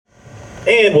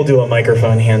And we'll do a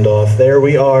microphone handoff. There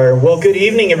we are. Well, good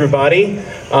evening, everybody.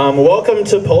 Welcome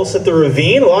to Pulse at the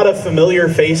Ravine. A lot of familiar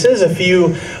faces, a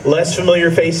few less familiar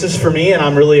faces for me, and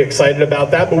I'm really excited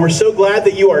about that. But we're so glad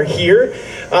that you are here.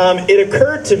 It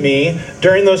occurred to me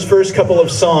during those first couple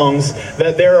of songs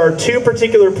that there are two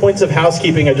particular points of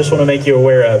housekeeping I just want to make you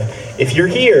aware of. If you're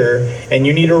here and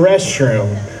you need a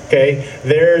restroom, okay,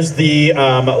 there's the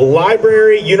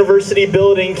library, university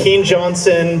building, Keene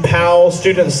Johnson, Powell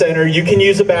Student Center. You can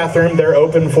use a bathroom. They're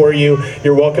open for you.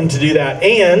 You're welcome to do that.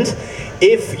 And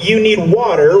if you need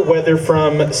water, whether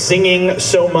from singing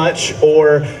so much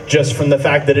or just from the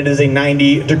fact that it is a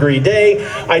 90-degree day,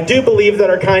 I do believe that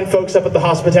our kind folks up at the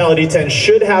hospitality tent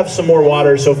should have some more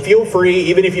water. So feel free,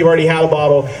 even if you've already had a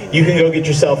bottle, you can go get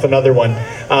yourself another one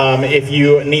if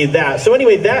you need that. So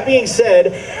anyway, that being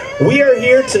said, we are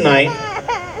here tonight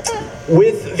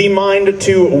with the mind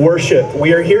to worship.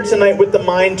 We are here tonight with the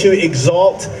mind to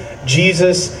exalt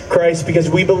Jesus Christ, because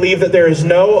we believe that there is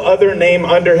no other name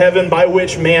under heaven by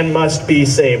which man must be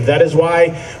saved. That is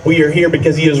why we are here,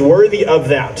 because he is worthy of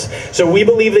that. So we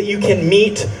believe that you can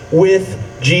meet with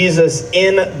Jesus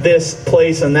in this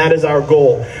place, and that is our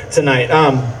goal tonight.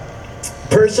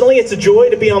 Personally, it's a joy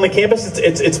to be on the campus.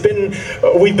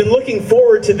 We've been looking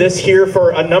forward to this here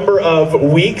for a number of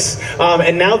weeks,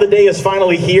 and now the day is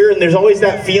finally here. And there's always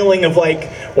that feeling of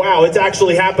like, wow, it's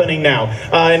actually happening now,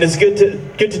 and it's good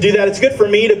to do that. It's good for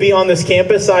me to be on this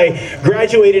campus. I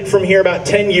graduated from here about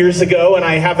 10 years ago, and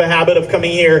I have a habit of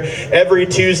coming here every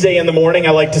Tuesday in the morning.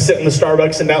 I like to sit in the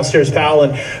Starbucks and downstairs Powell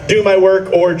and do my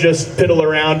work, or just piddle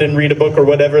around and read a book or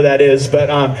whatever that is. But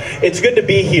it's good to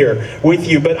be here with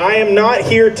you. But I am not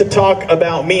here to talk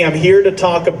about me. I'm here to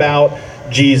talk about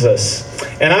Jesus.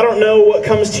 And I don't know what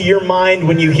comes to your mind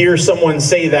when you hear someone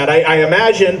say that. I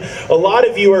imagine a lot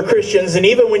of you are Christians, and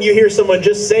even when you hear someone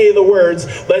just say the words,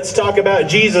 let's talk about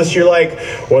Jesus, you're like,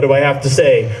 what do I have to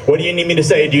say? What do you need me to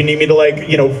say? Do you need me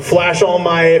to flash all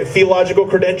my theological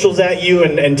credentials at you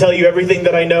and tell you everything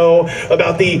that I know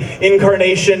about the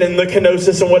incarnation and the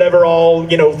kenosis and whatever all,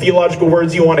 theological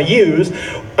words you want to use?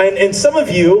 And some of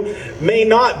you may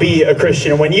not be a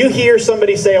Christian. When you hear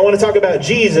somebody say, I want to talk about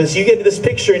Jesus, you get this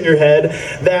picture in your head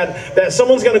that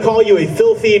someone's going to call you a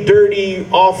filthy, dirty,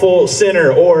 awful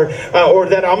sinner, or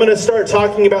that I'm going to start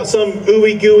talking about some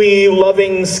ooey gooey,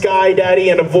 loving sky daddy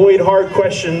and avoid hard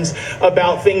questions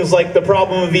about things like the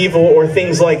problem of evil or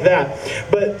things like that.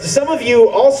 But some of you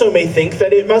also may think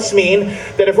that it must mean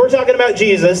that if we're talking about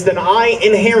Jesus, then I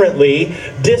inherently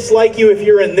dislike you if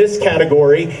you're in this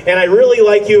category, and I really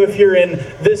like you if you're in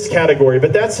this category.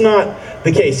 But that's not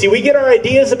the case. See, we get our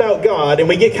ideas about God, and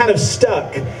we get kind of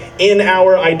stuck in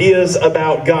our ideas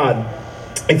about God.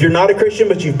 If you're not a Christian,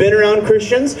 but you've been around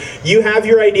Christians, you have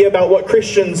your idea about what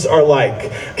Christians are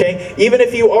like, okay? Even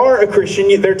if you are a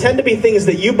Christian, there tend to be things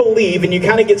that you believe, and you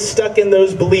kind of get stuck in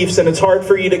those beliefs, and it's hard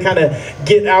for you to kind of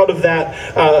get out of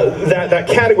that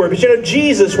category. But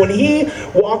Jesus, when he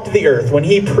walked the earth, when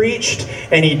he preached,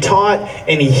 and he taught,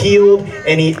 and he healed,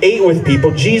 and he ate with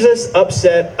people, Jesus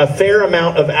upset a fair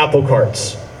amount of apple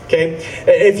carts. Okay,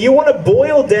 if you want to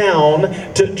boil down,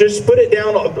 to just put it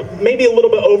down, maybe a little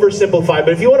bit oversimplified, but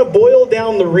if you want to boil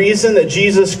down the reason that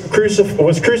Jesus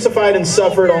was crucified and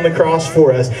suffered on the cross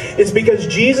for us, it's because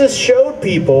Jesus showed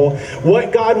people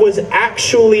what God was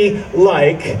actually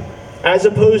like, as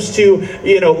opposed to,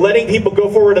 letting people go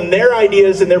forward on their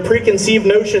ideas and their preconceived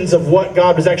notions of what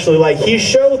God was actually like. He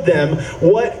showed them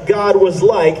what God was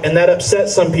like, and that upset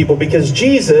some people because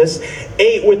Jesus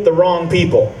ate with the wrong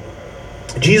people.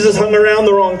 Jesus hung around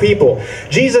the wrong people.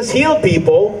 Jesus healed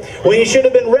people when he should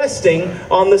have been resting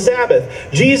on the Sabbath.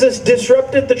 Jesus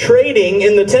disrupted the trading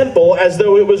in the temple as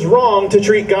though it was wrong to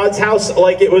treat God's house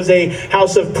like it was a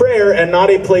house of prayer and not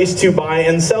a place to buy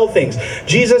and sell things.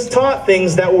 Jesus taught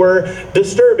things that were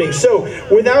disturbing. So,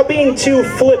 without being too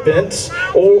flippant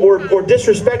or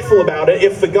disrespectful about it,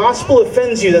 if the gospel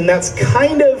offends you, then that's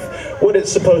kind of what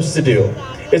it's supposed to do.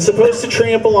 It's supposed to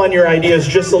trample on your ideas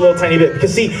just a little tiny bit.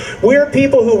 Because see, we're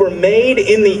people who were made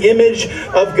in the image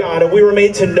of God, and we were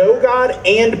made to know God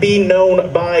and be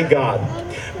known by God.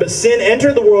 But sin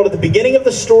entered the world at the beginning of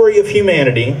the story of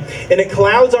humanity, and it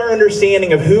clouds our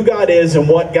understanding of who God is and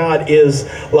what God is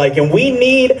like. And we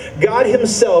need God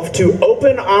himself to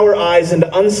open our eyes and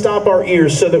to unstop our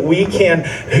ears so that we can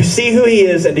see who he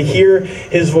is and to hear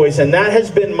his voice. And that has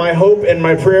been my hope and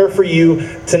my prayer for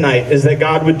you tonight, is that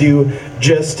God would do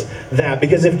just that.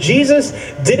 Because if Jesus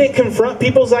didn't confront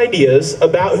people's ideas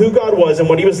about who God was and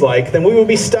what he was like, then we would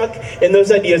be stuck in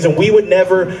those ideas and we would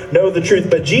never know the truth.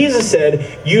 But Jesus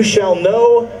said, you shall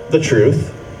know the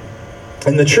truth,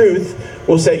 and the truth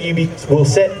will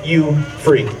set you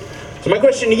free. So my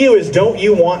question to you is, don't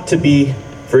you want to be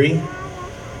free?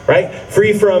 Right?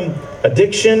 Free from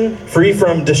addiction, free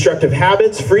from destructive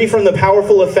habits, free from the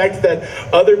powerful effect that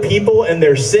other people and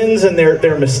their sins and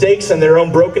their mistakes and their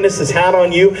own brokenness has had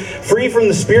on you, free from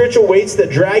the spiritual weights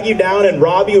that drag you down and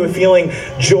rob you of feeling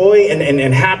joy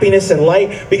and happiness and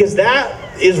light, because that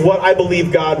is what I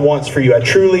believe God wants for you. I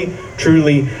truly,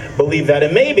 truly believe that.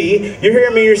 And maybe you're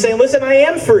hearing me, you're saying, listen, I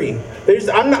am free.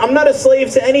 I'm not a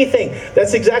slave to anything.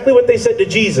 That's exactly what they said to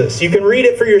Jesus. You can read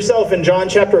it for yourself in John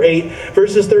chapter 8,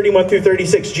 verses 31 through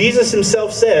 36. Jesus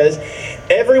himself says,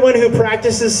 everyone who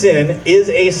practices sin is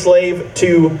a slave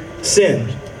to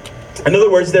sin. In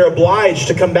other words, they're obliged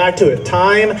to come back to it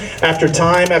time after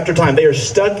time after time. They are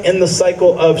stuck in the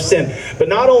cycle of sin. But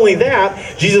not only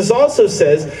that, Jesus also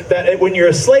says that when you're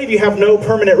a slave, you have no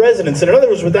permanent residence. And in other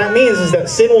words, what that means is that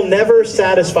sin will never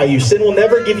satisfy you. Sin will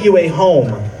never give you a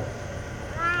home.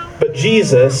 But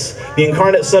Jesus, the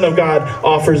incarnate Son of God,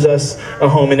 offers us a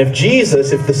home. And if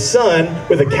Jesus, if the Son,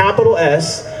 with a capital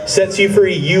S, sets you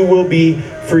free, you will be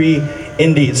free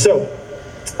indeed. So,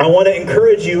 I want to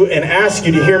encourage you and ask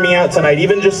you to hear me out tonight,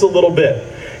 even just a little bit.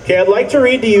 Okay, I'd like to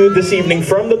read to you this evening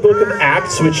from the book of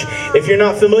Acts, which, if you're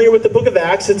not familiar with the book of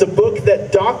Acts, it's a book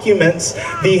that documents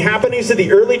the happenings of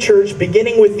the early church,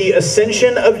 beginning with the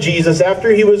ascension of Jesus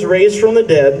after he was raised from the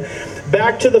dead,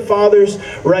 back to the Father's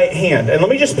right hand. And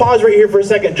let me just pause right here for a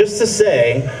second just to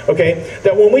say, okay,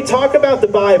 that when we talk about the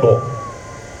Bible,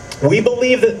 we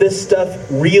believe that this stuff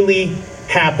really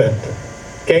happened.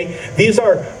 Okay, these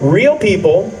are real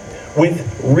people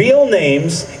with real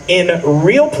names in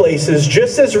real places,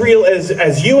 just as real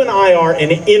as you and I are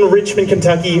in Richmond,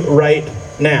 Kentucky right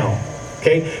now.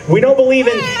 Okay, we don't believe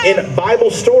in Bible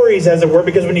stories, as it were,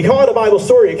 because when you call it a Bible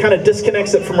story, it kind of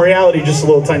disconnects it from reality just a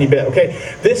little tiny bit. Okay,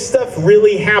 this stuff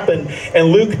really happened, and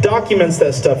Luke documents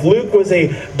that stuff. Luke was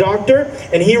a doctor,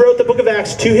 and he wrote the book of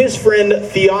Acts to his friend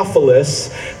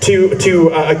Theophilus to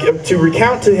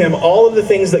recount to him all of the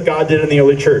things that God did in the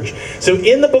early church. So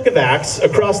in the book of Acts,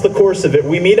 across the course of it,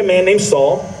 we meet a man named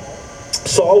Saul.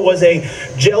 Saul was a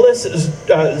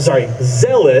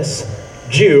zealous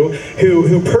Jew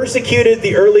who persecuted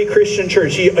the early Christian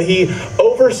church. He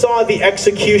oversaw the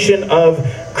execution of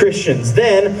Christians.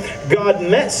 Then God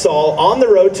met Saul on the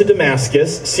road to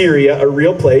Damascus, Syria, a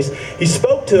real place. He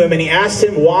spoke to him and he asked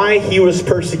him why he was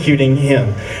persecuting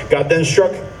him. God then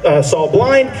struck Saul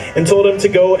blind and told him to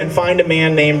go and find a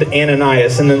man named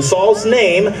Ananias. And then Saul's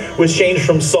name was changed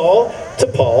from Saul to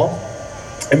Paul.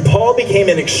 And Paul became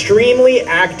an extremely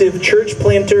active church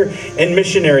planter and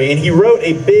missionary, and he wrote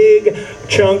a big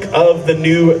chunk of the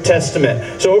New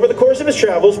Testament. So over the course of his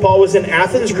travels, Paul was in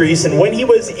Athens, Greece, and when he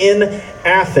was in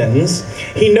Athens,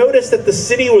 he noticed that the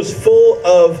city was full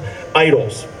of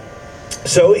idols.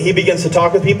 So he begins to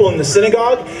talk with people in the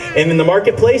synagogue and in the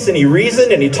marketplace, and he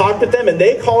reasoned and he talked with them, and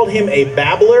they called him a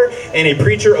babbler and a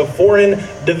preacher of foreign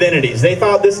divinities. They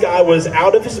thought this guy was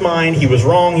out of his mind, he was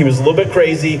wrong, he was a little bit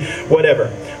crazy,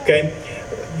 whatever. Okay?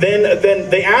 Then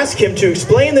they ask him to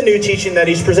explain the new teaching that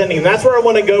he's presenting, and that's where I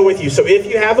want to go with you. So if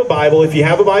you have a Bible, if you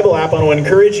have a Bible app, I want to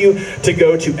encourage you to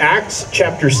go to Acts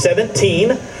chapter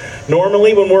 17.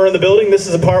 Normally, when we're in the building, this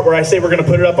is a part where I say we're going to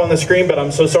put it up on the screen, but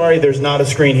I'm so sorry, there's not a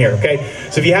screen here, okay?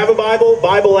 So if you have a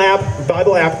Bible app,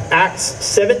 Acts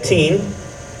 17,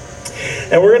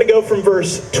 and we're going to go from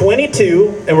verse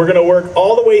 22, and we're going to work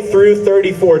all the way through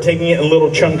 34, taking it in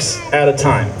little chunks at a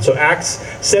time. So Acts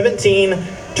 17,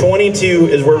 22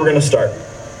 is where we're going to start.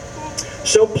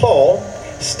 So Paul,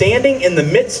 standing in the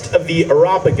midst of the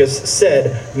Areopagus,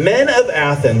 said, "Men of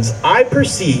Athens, I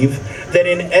perceive that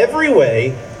in every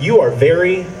way you are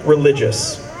very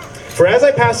religious. For as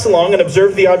I passed along and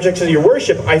observed the objects of your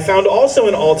worship, I found also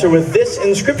an altar with this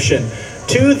inscription,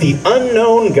 'To the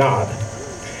unknown God.'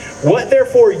 What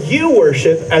therefore you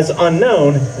worship as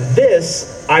unknown,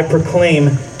 this I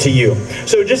proclaim to you."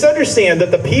 So just understand that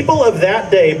the people of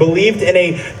that day believed in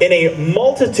a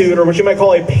multitude, or what you might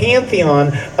call a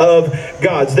pantheon of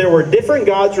gods. There were different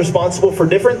gods responsible for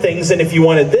different things, and if you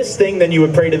wanted this thing, then you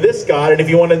would pray to this god, and if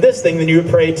you wanted this thing, then you would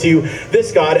pray to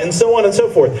this god, and so on and so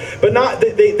forth. But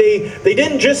they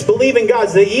didn't just believe in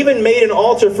gods, they even made an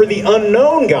altar for the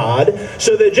unknown God,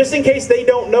 so that just in case they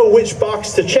don't know which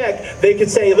box to check, they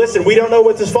could say, listen, we don't know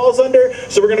what this falls under,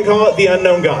 so we're going to call it the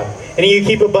unknown God. And you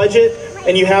keep a budget,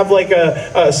 and you have like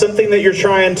something that you're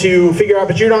trying to figure out,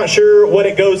 but you're not sure what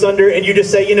it goes under, and you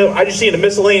just say, I just need a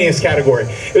miscellaneous category.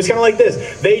 It was kind of like this.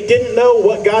 They didn't know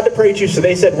what God to pray to, so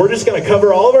they said, we're just going to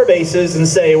cover all of our bases and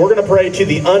say, we're going to pray to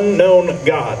the unknown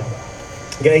God.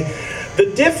 Okay? The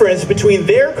difference between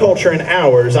their culture and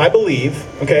ours, I believe,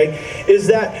 okay, is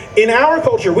that in our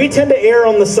culture, we tend to err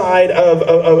on the side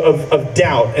of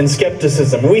doubt and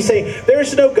skepticism. We say,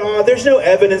 there's no God, there's no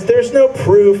evidence, there's no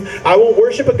proof. I won't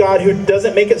worship a God who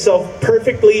doesn't make itself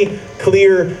perfectly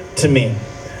clear to me.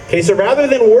 Okay, so rather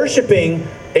than worshiping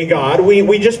a God,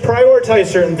 we just prioritize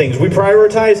certain things. We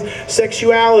prioritize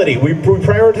sexuality. We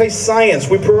prioritize science.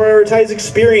 We prioritize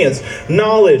experience,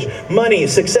 knowledge, money,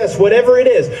 success, whatever it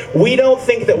is. We don't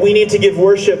think that we need to give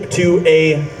worship to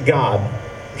a God,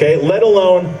 okay, let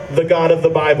alone the God of the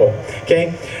Bible,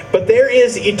 okay? But there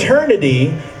is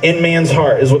eternity in man's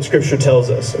heart, is what Scripture tells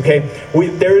us, okay?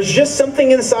 There's just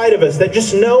something inside of us that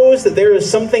just knows that there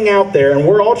is something out there, and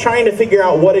we're all trying to figure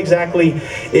out what exactly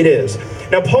it is.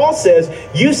 Now, Paul says,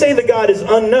 you say that God is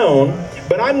unknown,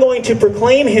 but I'm going to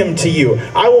proclaim him to you.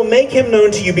 I will make him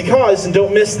known to you because, and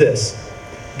don't miss this,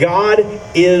 God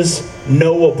is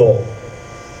knowable.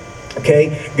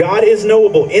 Okay? God is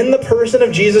knowable. In the person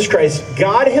of Jesus Christ,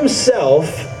 God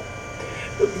himself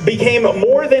became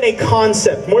more than a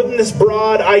concept, more than this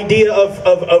broad idea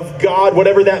of God,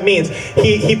 whatever that means.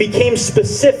 He became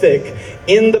specific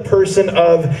in the person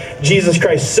of Jesus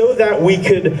Christ so that we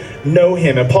could know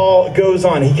him. And Paul goes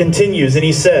on, he continues, and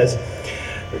he says,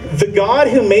 the God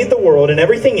who made the world and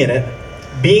everything in it,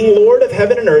 being Lord of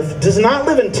heaven and earth, does not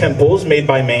live in temples made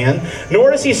by man,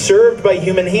 nor is he served by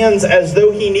human hands as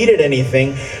though he needed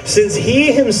anything, since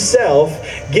he himself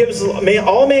gives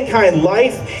all mankind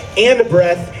life and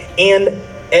breath and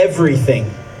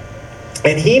everything.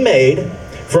 And he made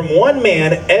from one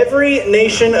man every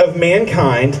nation of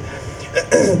mankind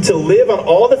to live on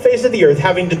all the face of the earth,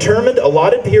 having determined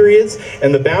allotted periods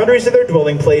and the boundaries of their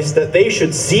dwelling place, that they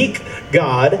should seek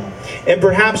God and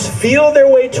perhaps feel their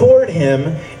way toward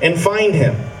him and find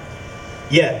him.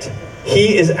 Yet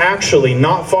he is actually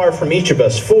not far from each of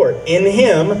us, for in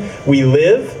him we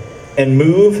live and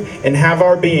move and have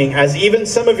our being, as even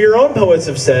some of your own poets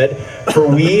have said, for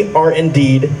we are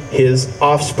indeed his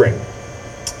offspring.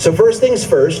 So first things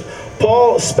first,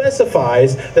 Paul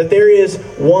specifies that there is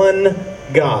one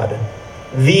God,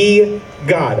 the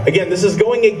God. Again, this is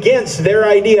going against their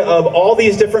idea of all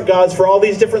these different gods for all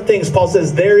these different things. Paul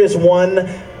says there is one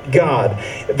God.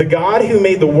 The God who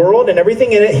made the world and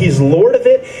everything in it, he's Lord of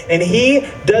it, and he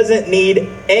doesn't need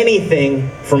anything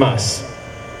from us.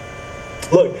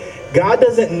 Look, God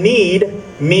doesn't need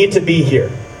me to be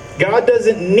here. God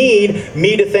doesn't need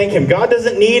me to thank him. God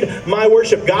doesn't need my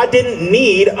worship. God didn't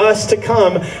need us to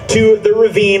come to the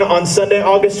Ravine on Sunday,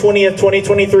 August 20th,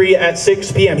 2023 at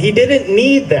 6 p.m. He didn't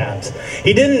need that.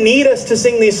 He didn't need us to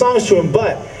sing these songs to him,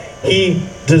 but he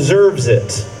deserves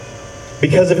it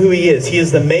because of who he is. He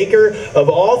is the maker of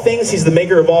all things. He's the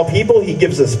maker of all people. He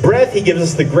gives us breath. He gives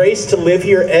us the grace to live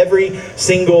here every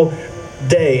single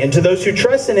day. And to those who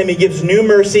trust in him, he gives new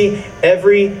mercy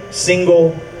every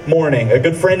single morning. A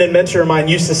good friend and mentor of mine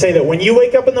used to say that when you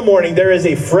wake up in the morning, there is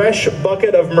a fresh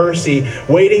bucket of mercy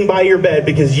waiting by your bed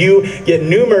because you get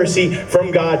new mercy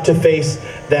from God to face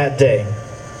that day.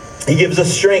 He gives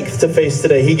us strength to face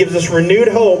today. He gives us renewed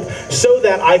hope so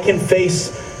that I can face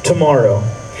tomorrow.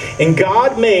 And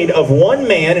God made of one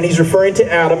man, and he's referring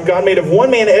to Adam, God made of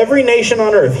one man every nation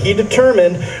on earth. He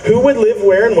determined who would live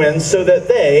where and when so that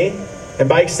they, and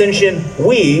by extension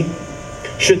we,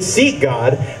 should seek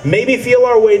God, maybe feel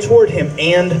our way toward him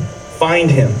and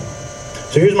find him.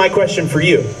 So here's my question for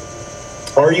you.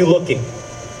 Are you looking?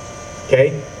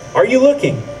 Okay? Are you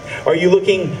looking? Are you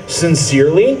looking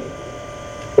sincerely?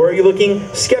 Or are you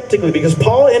looking skeptically? Because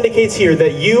Paul indicates here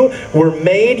that you were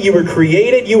made, you were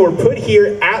created, you were put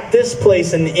here at this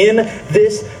place and in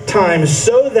this time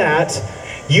so that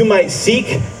you might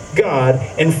seek God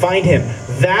and find him.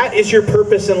 That is your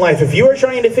purpose in life. If you are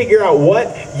trying to figure out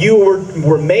what you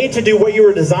were made to do, what you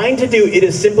were designed to do, it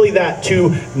is simply that,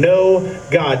 to know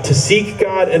God, to seek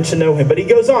God and to know him. But he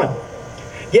goes on.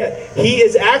 Yet he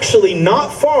is actually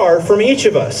not far from each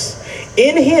of us.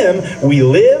 In him we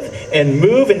live and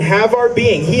move and have our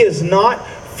being. He is not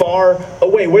far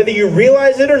away. Whether you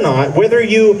realize it or not, whether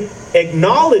you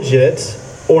acknowledge it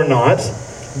or not,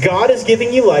 God is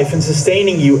giving you life and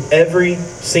sustaining you every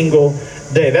single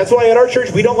day. That's why at our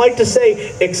church we don't like to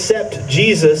say, accept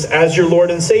Jesus as your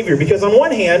Lord and Savior. Because on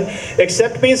one hand,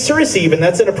 accept means to receive, and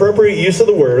that's an appropriate use of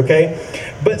the word, okay?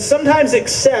 But sometimes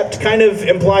accept kind of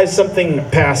implies something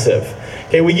passive.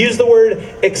 Okay, we use the word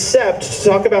accept to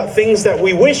talk about things that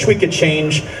we wish we could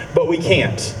change, but we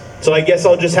can't. So I guess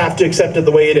I'll just have to accept it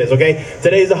the way it is, okay?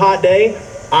 Today's a hot day.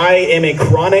 I am a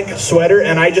chronic sweater,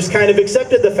 and I just kind of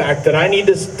accepted the fact that I need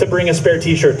to bring a spare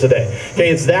t-shirt today. Okay,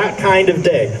 it's that kind of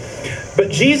day.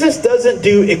 But Jesus doesn't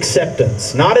do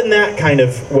acceptance, not in that kind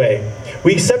of way.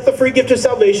 We accept the free gift of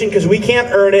salvation because we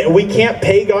can't earn it and we can't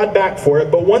pay God back for it.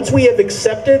 But once we have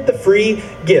accepted the free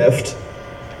gift,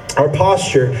 our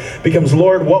posture becomes,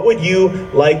 Lord, what would you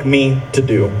like me to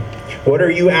do? What are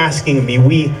you asking of me?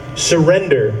 We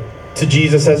surrender to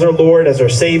Jesus as our Lord, as our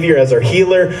Savior, as our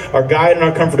healer, our guide, and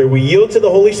our comforter. We yield to the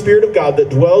Holy Spirit of God that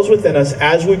dwells within us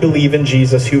as we believe in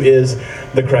Jesus, who is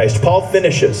the Christ. Paul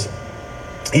finishes.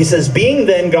 He says, being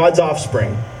then God's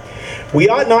offspring, we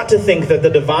ought not to think that the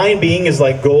divine being is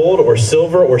like gold or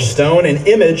silver or stone, an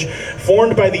image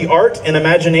formed by the art and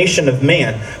imagination of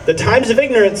man. The times of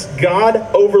ignorance God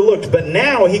overlooked, but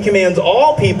now he commands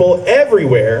all people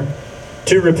everywhere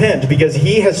to repent, because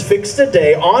he has fixed a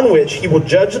day on which he will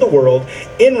judge the world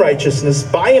in righteousness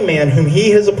by a man whom he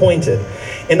has appointed.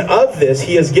 And of this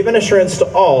he has given assurance to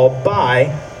all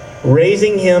by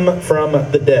raising him from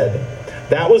the dead.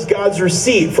 That was God's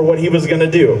receipt for what he was going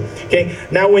to do. Okay.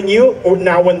 Now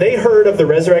when they heard of the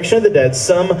resurrection of the dead,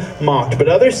 some mocked, but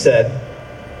others said,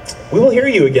 we will hear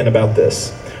you again about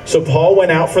this. So Paul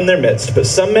went out from their midst, but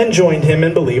some men joined him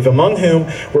and believed, among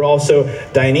whom were also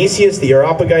Dionysius the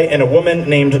Areopagite and a woman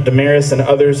named Damaris and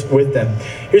others with them.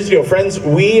 Here's the deal, friends.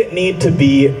 We need to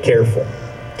be careful.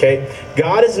 Okay?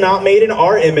 God is not made in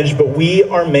our image, but we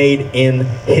are made in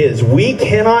his. We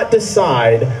cannot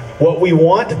decide what we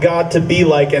want God to be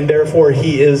like, and therefore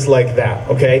he is like that,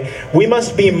 okay? We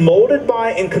must be molded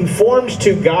by and conformed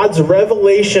to God's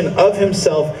revelation of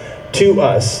himself to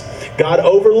us. God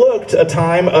overlooked a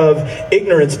time of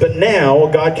ignorance, but now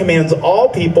God commands all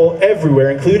people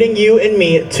everywhere, including you and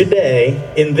me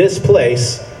today in this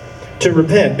place, to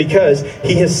repent, because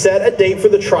he has set a date for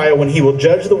the trial when he will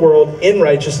judge the world in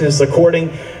righteousness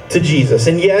according to Jesus.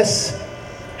 And yes,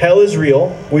 hell is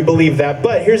real. We believe that.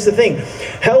 But here's the thing.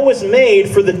 Hell was made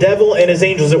for the devil and his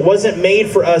angels. It wasn't made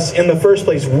for us in the first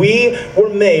place. We were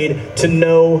made to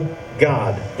know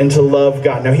God and to love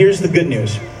God. Now here's the good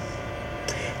news.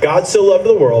 God so loved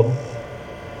the world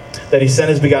that he sent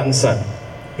his begotten Son.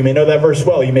 You may know that verse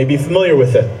well. You may be familiar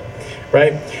with it,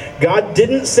 right? God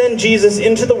didn't send Jesus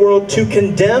into the world to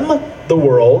condemn the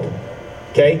world,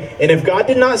 okay? And if God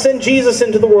did not send Jesus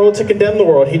into the world to condemn the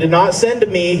world, he did not send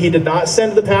me, he did not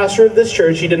send the pastor of this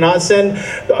church, he did not send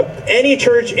any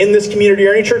church in this community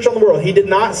or any church on the world. He did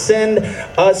not send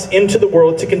us into the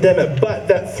world to condemn it, but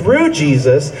that through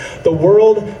Jesus, the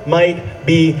world might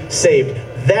be saved.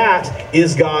 That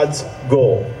is God's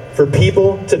goal, for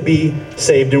people to be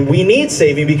saved. And we need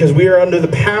saving because we are under the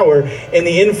power and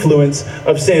the influence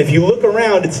of sin. If you look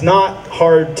around, it's not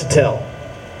hard to tell.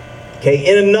 Okay,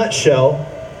 in a nutshell,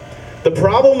 the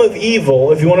problem of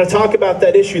evil, if you want to talk about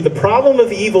that issue, the problem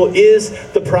of evil is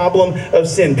the problem of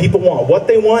sin. People want what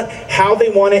they want, how they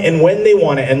want it, and when they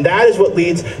want it. And that is what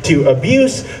leads to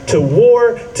abuse, to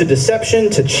war, to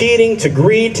deception, to cheating, to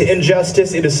greed, to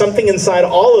injustice. It is something inside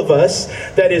all of us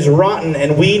that is rotten,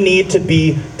 and we need to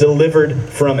be delivered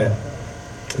from it.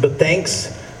 But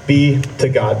thanks be to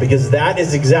God, because that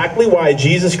is exactly why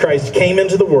Jesus Christ came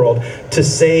into the world, to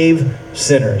save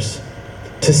sinners,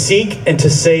 to seek and to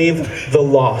save the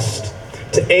lost,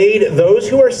 to aid those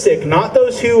who are sick, not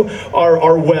those who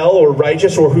are well or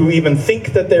righteous, or who even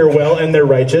think that they're well and they're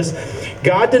righteous.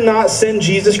 God did not send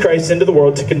Jesus Christ into the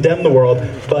world to condemn the world,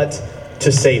 but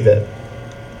to save it.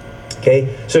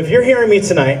 Okay, so if you're hearing me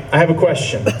tonight, I have a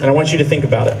question, and I want you to think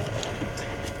about it.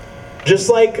 Just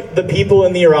like the people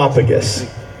in the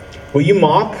Areopagus, will you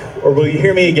mock, or will you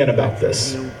hear me again about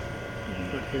this?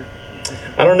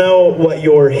 I don't know what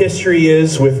your history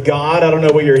is with God. I don't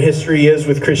know what your history is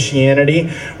with Christianity,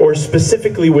 or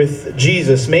specifically with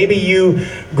Jesus. Maybe you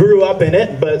grew up in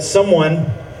it, but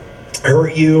someone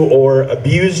hurt you or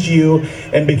abused you,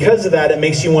 and because of that, it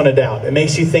makes you want to doubt. It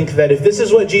makes you think that if this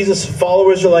is what Jesus'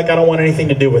 followers are like, I don't want anything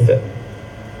to do with it.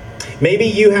 Maybe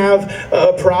you have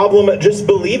a problem just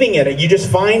believing in it. You just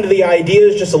find the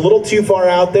ideas just a little too far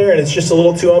out there, and it's just a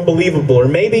little too unbelievable. Or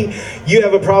maybe you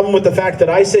have a problem with the fact that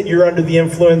I said you're under the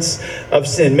influence of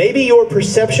sin. Maybe your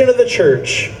perception of the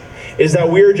church is that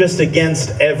we're just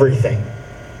against everything.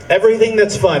 Everything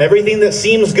that's fun, everything that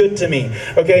seems good to me,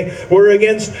 okay? We're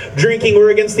against drinking, we're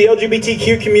against the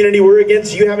LGBTQ community, we're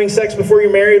against you having sex before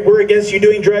you're married, we're against you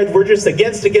doing drugs, we're just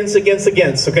against,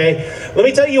 okay? Let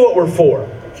me tell you what we're for.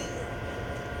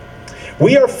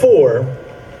 We are for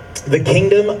the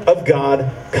kingdom of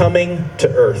God coming to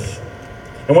earth.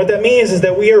 And what that means is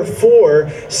that we are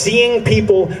for seeing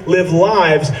people live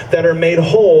lives that are made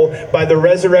whole by the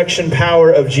resurrection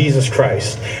power of Jesus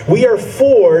Christ. We are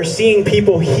for seeing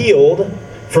people healed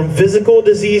from physical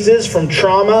diseases, from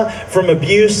trauma, from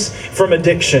abuse, from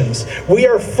addictions. We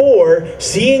are for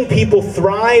seeing people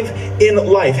thrive in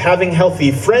life, having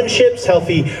healthy friendships,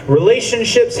 healthy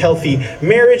relationships, healthy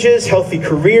marriages, healthy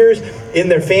careers in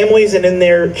their families and in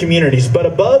their communities. But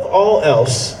above all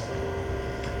else,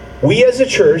 we as a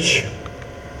church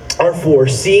are for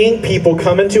seeing people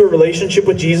come into a relationship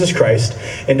with Jesus Christ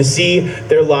and to see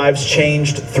their lives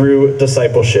changed through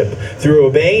discipleship, through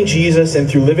obeying Jesus and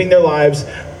through living their lives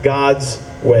God's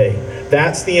way.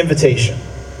 That's the invitation.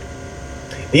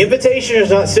 The invitation is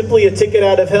not simply a ticket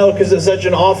out of hell because it's such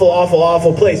an awful, awful,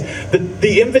 awful place.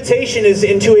 The invitation is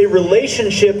into a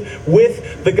relationship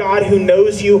with the God who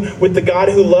knows you, with the God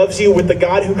who loves you, with the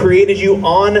God who created you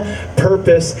on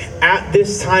purpose at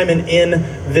this time and in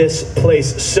this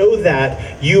place so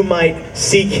that you might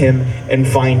seek him and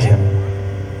find him.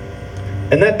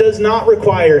 And that does not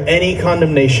require any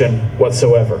condemnation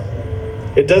whatsoever.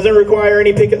 It doesn't require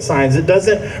any picket signs. It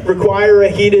doesn't require a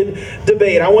heated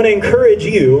debate. I want to encourage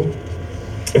you,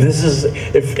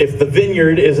 if the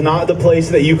Vineyard is not the place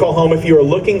that you call home, if you are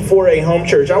looking for a home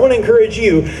church, I want to encourage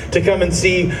you to come and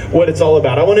see what it's all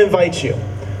about. I want to invite you.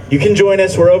 You can join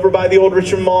us. We're over by the Old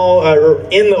Richmond Mall, or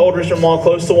in the Old Richmond Mall,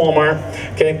 close to Walmart.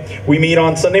 Okay, we meet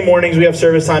on Sunday mornings. We have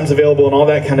service times available and all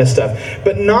that kind of stuff.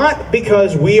 But not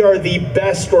because we are the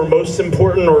best or most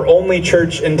important or only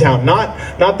church in town. Not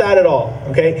that at all.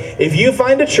 Okay, if you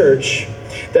find a church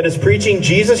that is preaching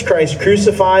Jesus Christ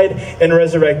crucified and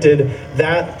resurrected,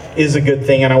 that is a good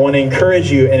thing. And I want to encourage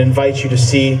you and invite you to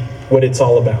see what it's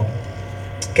all about.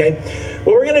 Okay.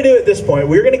 What we're going to do at this point,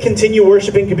 we're going to continue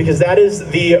worshiping because that is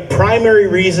the primary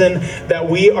reason that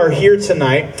we are here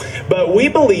tonight. But we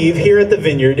believe here at the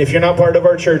Vineyard, if you're not part of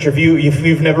our church, or if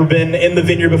you've never been in the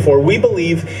Vineyard before, we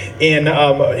believe in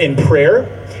prayer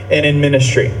and in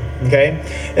ministry. Okay,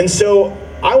 and so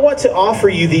I want to offer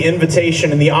you the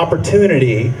invitation and the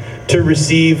opportunity to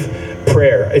receive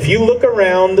prayer. If you look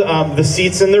around the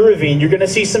seats in the Ravine, you're going to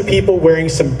see some people wearing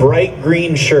some bright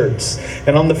green shirts.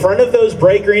 And on the front of those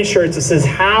bright green shirts, it says,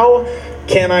 "How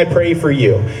can I pray for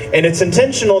you?" And it's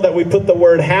intentional that we put the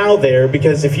word "how" there,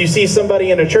 because if you see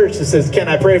somebody in a church that says, "Can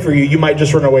I pray for you?" you might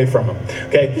just run away from them.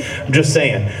 Okay, I'm just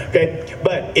saying. Okay,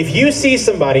 but if you see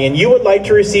somebody and you would like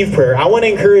to receive prayer, I want to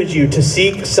encourage you to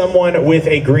seek someone with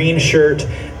a green shirt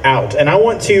out. And I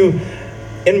want to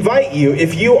invite you,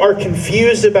 if you are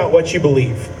confused about what you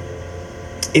believe,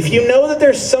 if you know that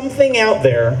there's something out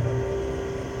there,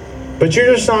 but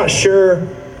you're just not sure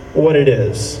what it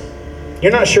is,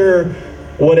 you're not sure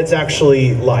what it's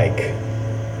actually like,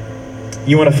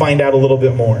 you want to find out a little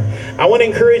bit more, I want to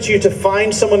encourage you to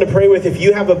find someone to pray with if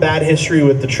you have a bad history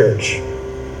with the church.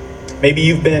 Maybe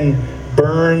you've been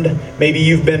burned, maybe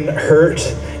you've been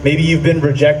hurt, maybe you've been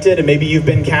rejected, and maybe you've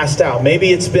been cast out.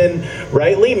 Maybe it's been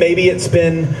rightly, maybe it's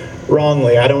been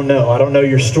wrongly. I don't know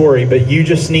your story, but you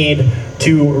just need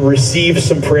to receive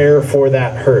some prayer for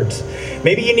that hurt.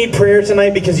 Maybe you need prayer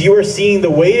tonight because you are seeing the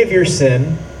weight of your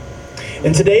sin.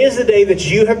 And today is the day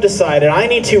that you have decided, I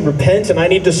need to repent and I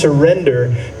need to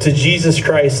surrender to Jesus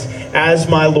Christ as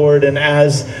my Lord and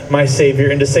as my Savior,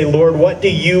 and to say, Lord, what do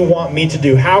you want me to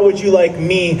do? How would you like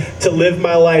me to live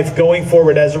my life going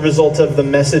forward as a result of the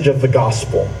message of the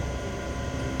gospel?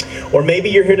 Or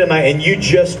maybe you're here tonight and you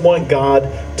just want God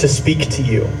to speak to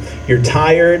you. You're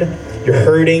tired, you're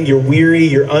hurting, you're weary,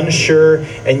 you're unsure,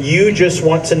 and you just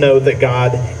want to know that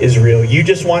God is real. You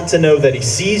just want to know that he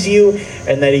sees you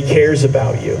and that he cares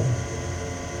about you.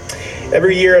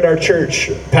 Every year at our church,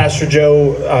 Pastor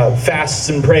Joe fasts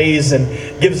and prays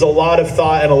and gives a lot of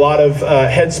thought and a lot of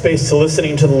headspace to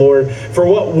listening to the Lord for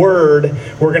what word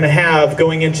we're going to have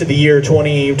going into the year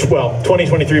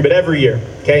 2023, but every year.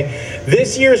 Okay,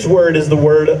 this year's word is the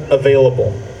word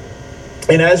available.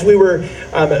 And as we were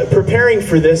preparing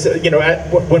for this,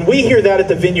 when we hear that at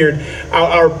the Vineyard,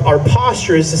 our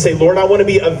posture is to say, Lord, I want to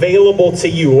be available to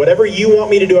you. Whatever you want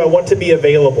me to do, I want to be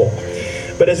available.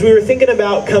 But as we were thinking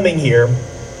about coming here,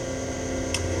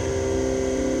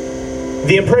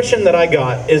 the impression that I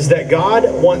got is that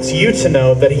God wants you to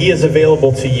know that he is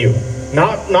available to you.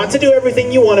 Not to do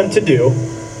everything you want him to do,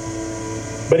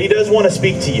 but he does want to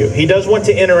speak to you. He does want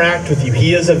to interact with you.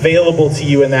 He is available to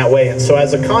you in that way. And so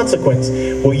as a consequence,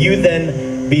 will you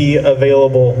then be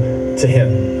available to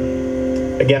him?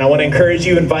 Again, I want to encourage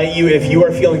you, invite you, if you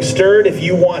are feeling stirred, if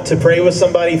you want to pray with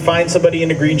somebody, find somebody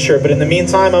in a green shirt. But in the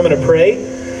meantime, I'm going to pray,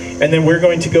 and then we're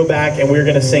going to go back and we're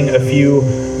going to sing a few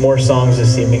more songs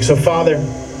this evening. So Father,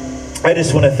 I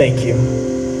just want to thank you.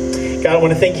 God, I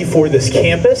want to thank you for this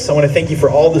campus. I want to thank you for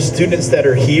all the students that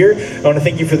are here. I want to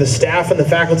thank you for the staff and the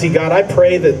faculty. God, I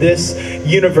pray that this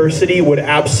university would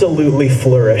absolutely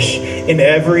flourish in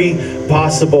every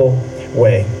possible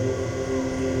way.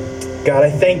 God,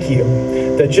 I thank you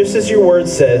that just as your word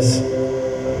says,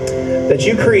 that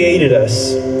you created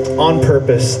us on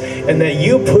purpose and that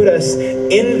you put us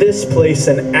in this place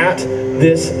and at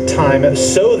this time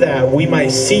so that we might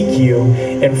seek you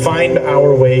and find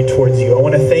our way towards you. I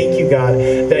want to thank you, God,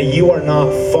 that you are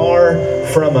not far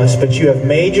from us, but you have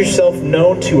made yourself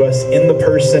known to us in the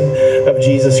person of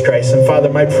Jesus Christ. And Father,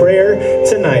 my prayer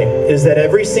tonight is that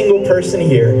every single person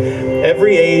here,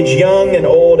 every age, young and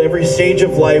old, every stage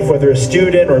of life, whether a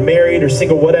student or married or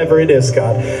single, whatever it is,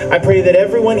 God, I pray that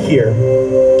everyone here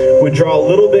would draw a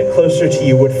little bit closer to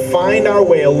you, would find our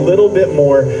way a little bit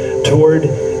more toward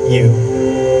you.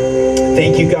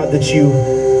 Thank you, God, that you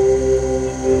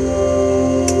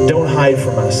don't hide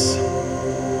from us.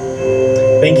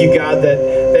 Thank you, God,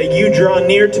 that you draw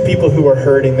near to people who are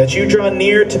hurting, that you draw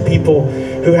near to people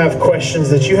who have questions,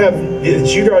 that you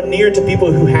draw near to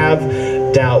people who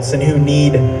have doubts and who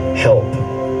need help.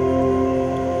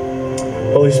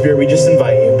 Holy Spirit, we just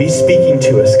invite you. Be speaking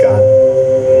to us, God.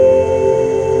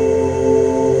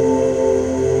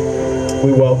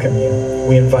 We welcome you.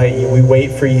 We invite you. We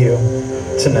wait for you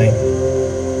tonight.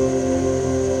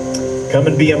 Come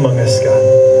and be among us, God.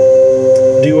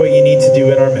 Do what you need to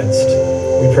do in our midst.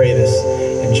 We pray this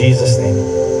in Jesus' name.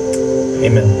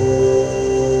 Amen.